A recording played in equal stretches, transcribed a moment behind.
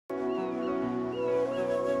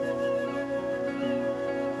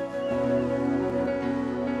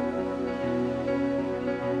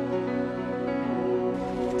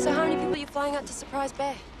flying out to Surprise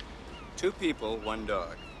Bay? 2 people, 1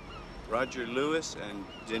 dog. Roger Lewis and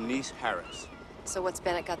Denise Harris. So what's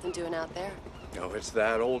Bennett got them doing out there? Oh, it's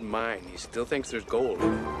that old mine. He still thinks there's gold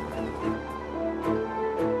in it.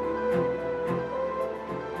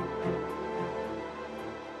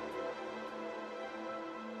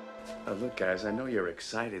 Look, guys, I know you're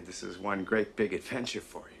excited. This is one great big adventure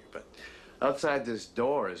for you, but outside this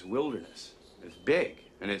door is wilderness. It's big,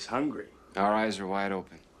 and it's hungry. Our eyes are wide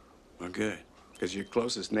open. Well, good, because your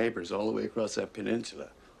closest neighbor's all the way across that peninsula.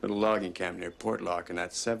 Little logging camp near Portlock, and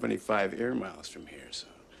that's 75 air miles from here, so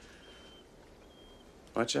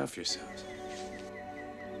watch out for yourselves.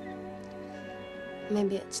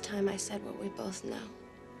 Maybe it's time I said what we both know.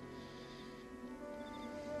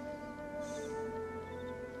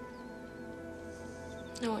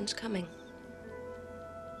 No one's coming.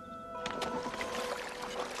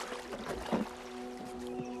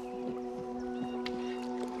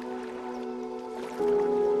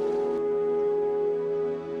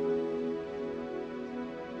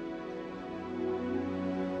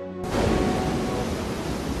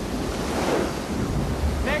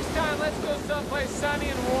 Next time, let's go someplace sunny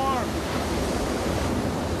and warm.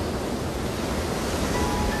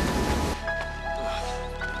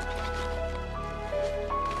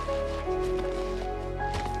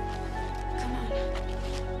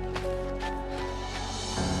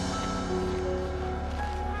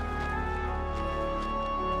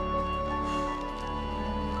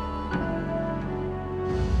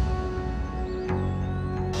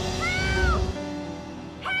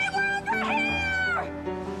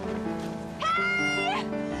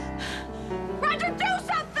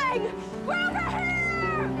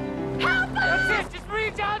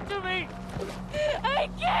 I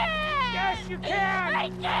can't! Yes, you can! I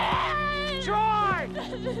can't! Try!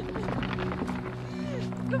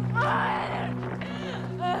 Come on!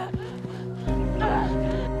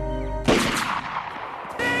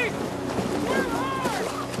 Denise! We're hard!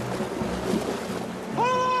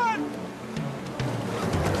 Hold on!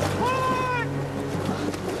 Hold on!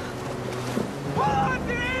 Hold on,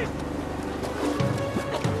 Denise!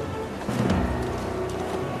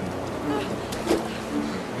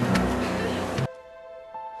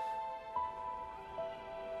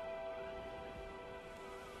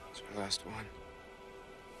 It's our last one.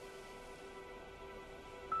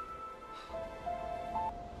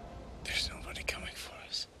 There's nobody coming for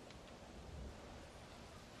us.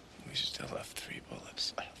 We still have 3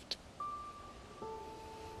 bullets left.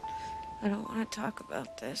 I don't want to talk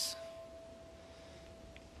about this.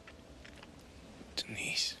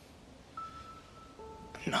 Denise,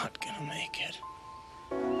 I'm not gonna make it.